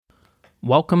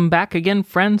Welcome back again,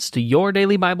 friends, to Your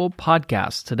Daily Bible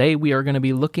Podcast. Today we are going to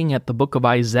be looking at the book of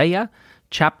Isaiah,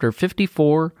 chapter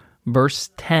 54, verse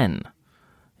 10.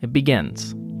 It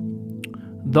begins,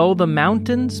 "Though the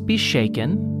mountains be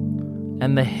shaken,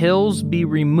 and the hills be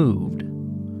removed,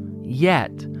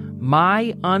 yet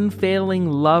my unfailing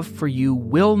love for you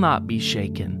will not be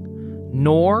shaken,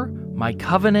 nor my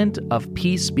covenant of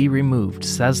peace be removed,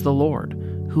 says the Lord,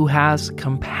 who has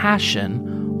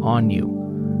compassion on you."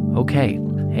 Okay,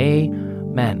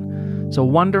 amen. It's a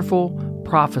wonderful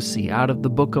prophecy out of the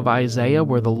book of Isaiah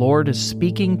where the Lord is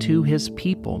speaking to his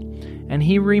people, and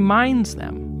he reminds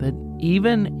them that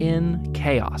even in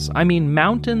chaos,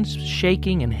 mountains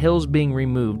shaking and hills being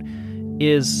removed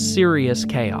is serious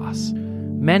chaos.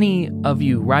 Many of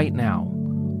you right now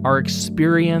are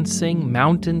experiencing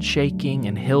mountain shaking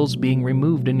and hills being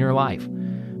removed in your life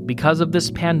because of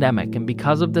this pandemic and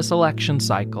because of this election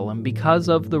cycle and because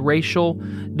of the racial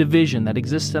division that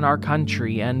exists in our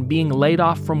country and being laid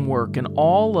off from work and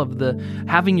all of the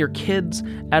having your kids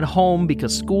at home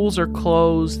because schools are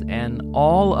closed and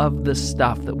all of the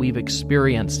stuff that we've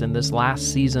experienced in this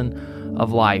last season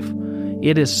of life.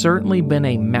 It has certainly been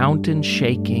a mountain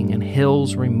shaking and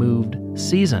hills removed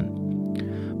season.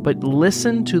 But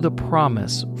listen to the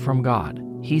promise from God.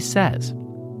 He says,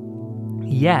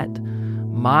 "Yet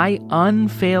my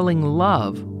unfailing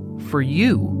love for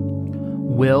you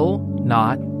will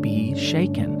not be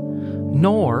shaken,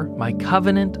 nor my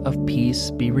covenant of peace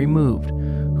be removed,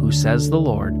 who says the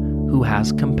Lord, who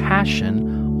has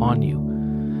compassion on you."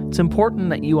 It's important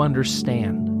that you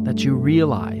understand, that you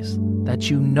realize,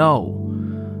 that you know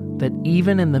that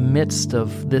even in the midst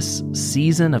of this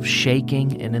season of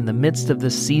shaking and in the midst of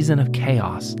this season of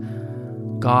chaos,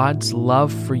 God's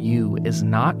love for you is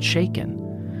not shaken.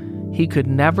 He could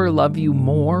never love you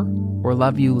more or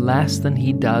love you less than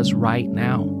he does right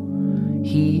now.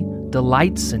 He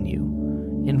delights in you.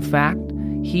 In fact,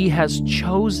 he has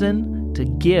chosen to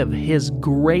give his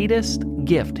greatest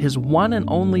gift, his one and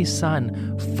only Son,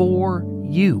 for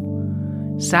you,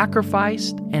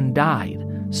 sacrificed and died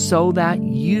so that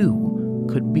you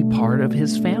could be part of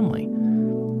his family.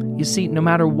 You see, no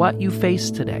matter what you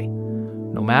face today,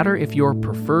 no matter if your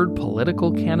preferred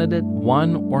political candidate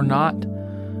won or not,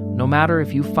 no matter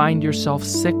if you find yourself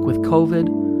sick with COVID,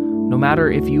 no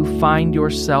matter if you find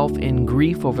yourself in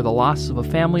grief over the loss of a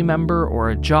family member or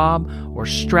a job or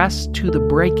stressed to the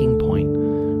breaking point,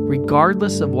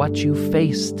 regardless of what you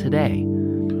face today,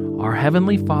 our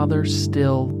Heavenly Father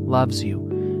still loves you,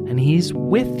 and He's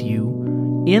with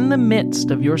you in the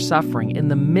midst of your suffering, in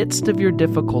the midst of your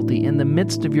difficulty, in the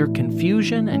midst of your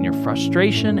confusion and your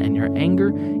frustration and your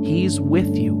anger. He's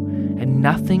with you, and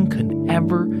nothing could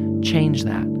ever change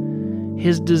that.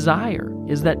 His desire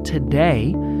is that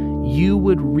today you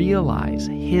would realize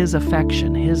His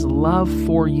affection, His love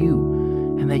for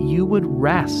you, and that you would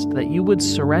rest, that you would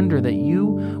surrender, that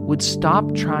you would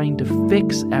stop trying to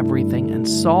fix everything and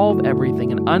solve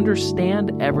everything and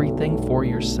understand everything for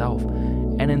yourself,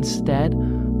 and instead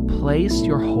place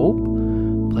your hope,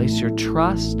 place your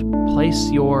trust,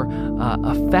 place your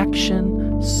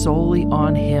affection solely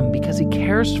on Him, because He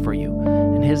cares for you,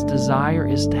 and His desire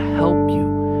is to help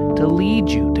you, to lead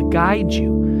you, to guide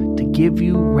you, to give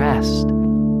you rest.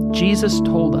 Jesus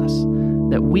told us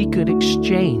that we could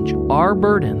exchange our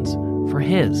burdens for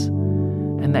His,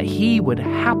 and that He would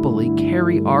happily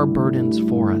carry our burdens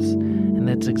for us. And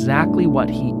that's exactly what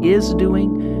He is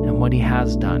doing and what He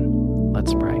has done.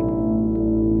 Let's pray.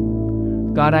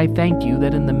 God, I thank you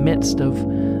that in the midst of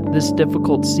this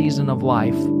difficult season of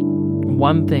life,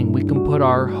 one thing we can put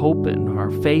our hope and our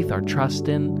faith, our trust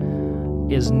in,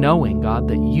 is knowing, God,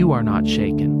 that you are not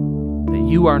shaken, that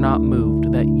you are not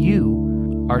moved, that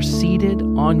you are seated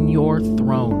on your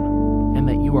throne, and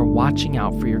that you are watching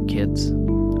out for your kids.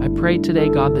 I pray today,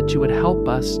 God, that you would help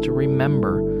us to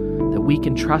remember that we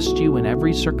can trust you in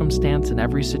every circumstance and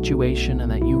every situation, and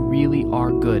that you really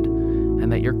are good,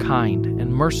 and that you're kind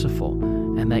and merciful,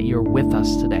 and that you're with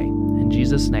us today. In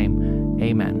Jesus' name,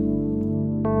 amen.